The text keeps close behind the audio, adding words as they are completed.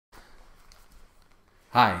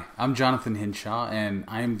Hi, I'm Jonathan Hinshaw, and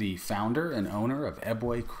I am the founder and owner of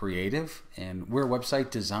Ebway Creative, and we're a website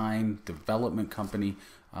design development company,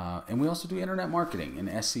 and we also do internet marketing and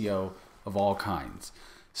SEO of all kinds.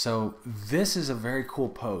 So this is a very cool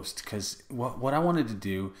post because what I wanted to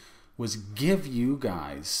do was give you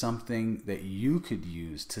guys something that you could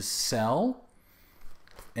use to sell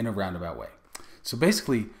in a roundabout way. So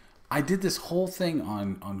basically, I did this whole thing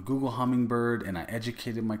on Google Hummingbird, and I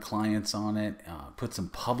educated my clients on it, put some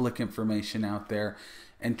public information out there,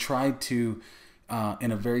 and tried to,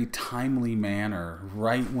 in a very timely manner,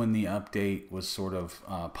 right when the update was sort of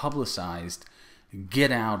publicized, get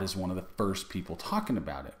out as one of the first people talking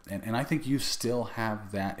about it. And I think you still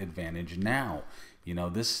have that advantage now. You know,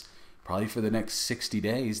 this probably for the next 60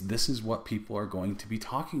 days, this is what people are going to be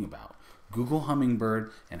talking about. Google Hummingbird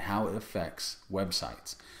and how it affects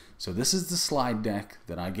websites. So this is the slide deck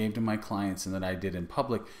that I gave to my clients and that I did in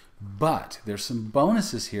public, but there's some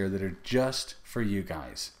bonuses here that are just for you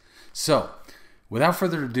guys. So without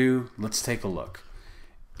further ado, let's take a look.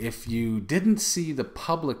 If you didn't see the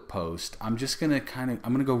public post, I'm just going to I'm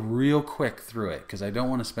going to go real quick through it because I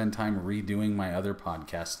don't want to spend time redoing my other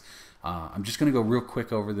podcast. I'm just going to go real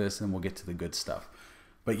quick over this and we'll get to the good stuff.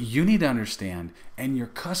 But you need to understand, and your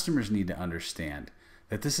customers need to understand,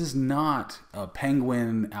 that this is not a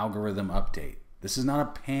penguin algorithm update. This is not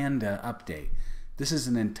a panda update. This is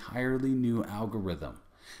an entirely new algorithm.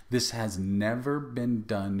 This has never been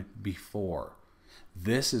done before.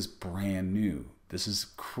 This is brand new. This is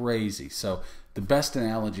crazy. So the best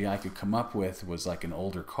analogy I could come up with was like an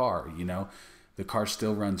older car, you know? The car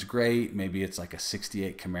still runs great. Maybe it's like a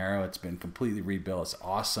 68 Camaro. It's been completely rebuilt. It's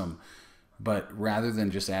awesome. But rather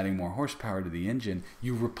than just adding more horsepower to the engine,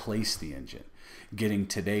 you replace the engine, getting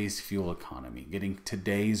today's fuel economy, getting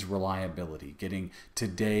today's reliability, getting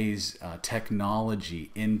today's technology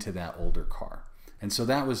into that older car. And so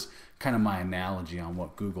that was kind of my analogy on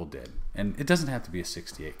what Google did. And it doesn't have to be a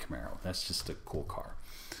 68 Camaro. That's just a cool car.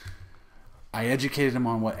 I educated them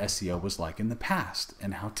on what SEO was like in the past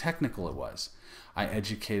and how technical it was. I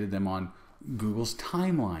educated them on Google's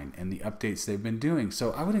timeline and the updates they've been doing.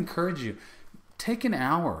 So I would encourage you, take an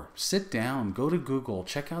hour, sit down, go to Google,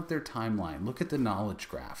 check out their timeline, look at the knowledge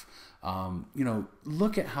graph,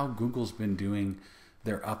 look at how Google's been doing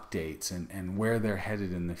their updates and where they're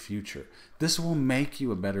headed in the future. This will make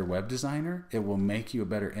you a better web designer. It will make you a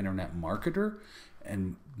better internet marketer.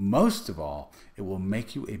 And most of all, it will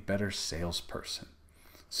make you a better salesperson.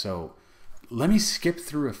 So let me skip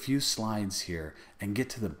through a few slides here and get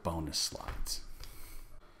to the bonus slides.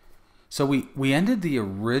 So we ended the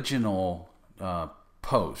original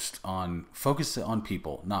post on focus on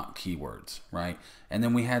people, not keywords, right? And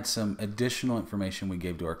then we had some additional information we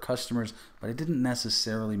gave to our customers, but it didn't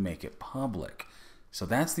necessarily make it public. So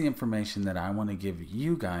that's the information that I want to give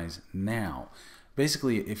you guys now.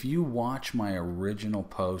 Basically, if you watch my original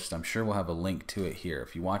post, I'm sure we'll have a link to it here.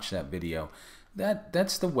 If you watch that video,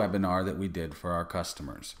 that's the webinar that we did for our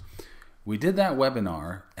customers. We did that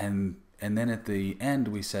webinar, and then at the end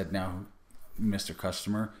we said, now, Mr.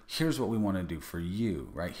 Customer, here's what we want to do for you,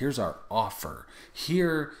 right? Here's our offer.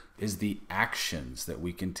 Here is the actions that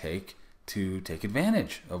we can take to take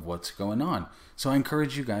advantage of what's going on. So I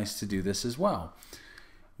encourage you guys to do this as well.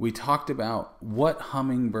 We talked about what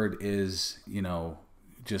Hummingbird is,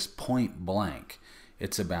 just point blank.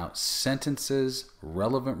 It's about sentences,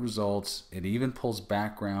 relevant results. It even pulls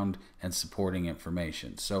background and supporting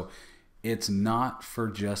information. So it's not for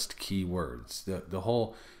just keywords.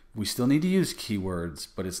 We still need to use keywords,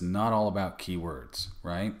 but it's not all about keywords,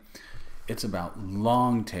 right? It's about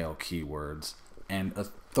long tail keywords and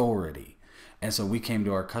authority. And so we came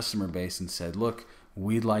to our customer base and said, look,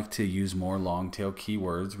 we'd like to use more long tail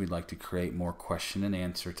keywords. We'd like to create more question and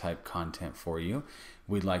answer type content for you.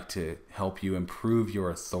 We'd like to help you improve your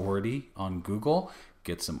authority on Google,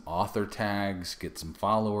 get some author tags, get some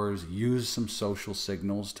followers, use some social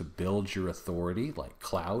signals to build your authority like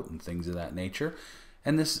clout and things of that nature.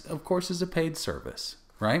 And this, of course, is a paid service,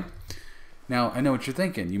 right? Now, I know what you're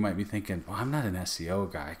thinking. You might be thinking, well, I'm not an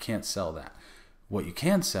SEO guy. I can't sell that. What you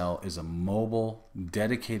can sell is a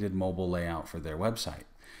dedicated mobile layout for their website.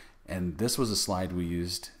 And this was a slide we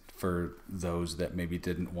used for those that maybe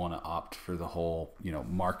didn't want to opt for the whole,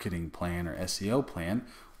 marketing plan or SEO plan.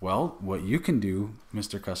 Well, what you can do,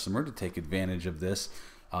 Mr. Customer, to take advantage of this,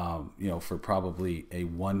 for probably a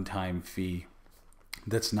one-time fee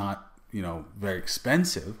that's not very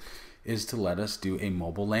expensive, is to let us do a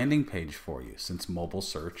mobile landing page for you, since mobile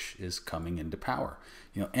search is coming into power.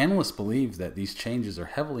 Analysts believe that these changes are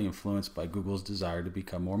heavily influenced by Google's desire to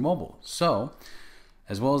become more mobile. So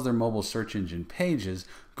As well as their mobile search engine pages,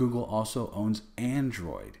 Google also owns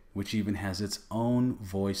Android, which even has its own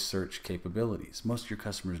voice search capabilities. Most of your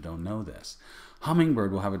customers don't know this.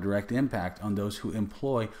 Hummingbird will have a direct impact on those who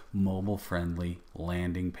employ mobile-friendly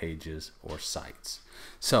landing pages or sites.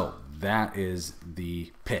 So that is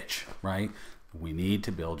the pitch, right? We need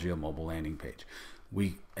to build you a mobile landing page.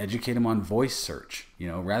 We educate them on voice search.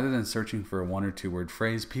 Rather than searching for a 1 or 2 word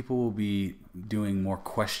phrase, people will be doing more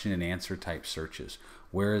question and answer type searches.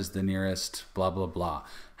 Where is the nearest blah, blah, blah?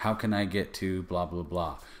 How can I get to blah, blah,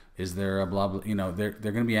 blah? Is there a blah, blah? They're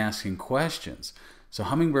going to be asking questions. So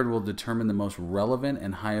Hummingbird will determine the most relevant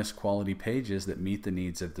and highest quality pages that meet the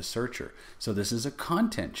needs of the searcher. So this is a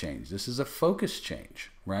content change. This is a focus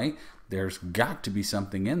change, right? There's got to be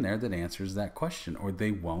something in there that answers that question, or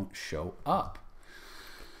they won't show up.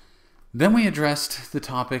 Then we addressed the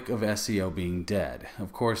topic of SEO being dead.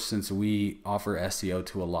 Of course, since we offer SEO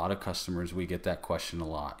to a lot of customers, we get that question a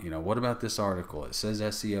lot. What about this article? It says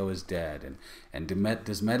SEO is dead, and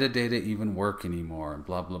does metadata even work anymore, and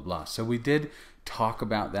blah, blah, blah. So we did talk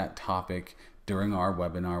about that topic during our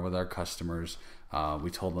webinar with our customers. We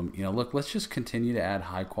told them, look, let's just continue to add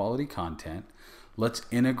high quality content. Let's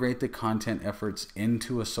integrate the content efforts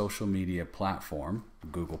into a social media platform,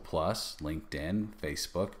 Google+, LinkedIn,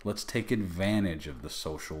 Facebook. Let's take advantage of the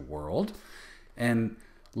social world, and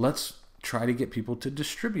let's try to get people to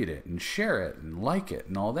distribute it and share it and like it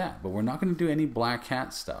and all that. But we're not going to do any black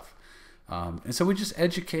hat stuff. And so we just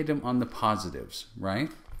educate them on the positives,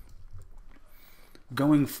 right?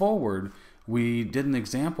 Going forward, we did an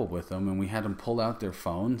example with them, and we had them pull out their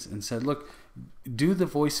phones and said, look, do the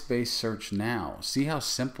voice-based search now. See how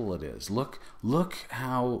simple it is. Look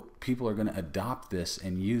how people are going to adopt this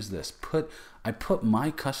and use this. I put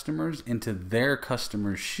my customers into their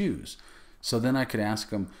customers' shoes. So then I could ask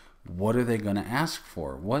them, what are they going to ask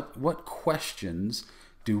for? What questions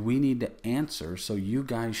do we need to answer so you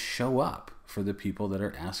guys show up for the people that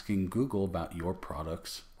are asking Google about your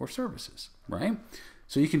products or services, right?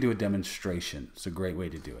 So you can do a demonstration. It's a great way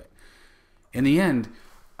to do it. In the end,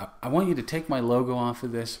 I want you to take my logo off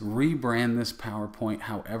of this, rebrand this PowerPoint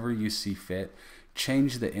however you see fit,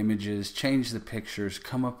 change the images, change the pictures,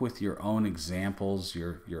 come up with your own examples,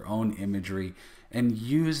 your own imagery, and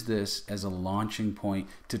use this as a launching point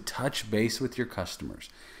to touch base with your customers.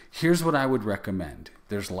 Here's what I would recommend.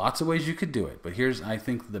 There's lots of ways you could do it, but here's, I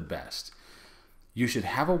think, the best. You should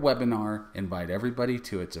have a webinar, invite everybody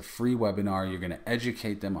to it. It's a free webinar. You're going to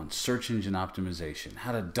educate them on search engine optimization,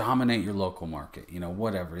 how to dominate your local market,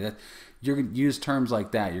 whatever. You're going to use terms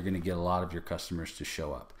like that. You're going to get a lot of your customers to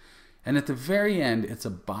show up. And at the very end, it's a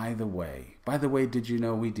by the way. By the way, did you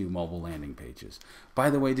know we do mobile landing pages? By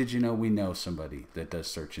the way, did you know we know somebody that does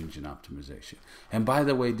search engine optimization? And by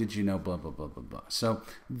the way, did you know blah, blah, blah, blah, blah. So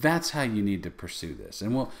that's how you need to pursue this.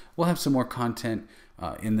 And we'll have some more content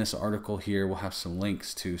in this article here. We'll have some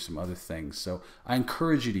links to some other things. So I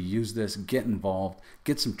encourage you to use this, get involved,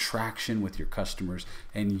 get some traction with your customers,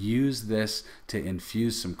 and use this to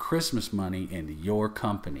infuse some Christmas money into your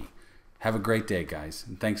company. Have a great day, guys,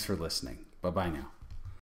 and thanks for listening. Bye-bye now.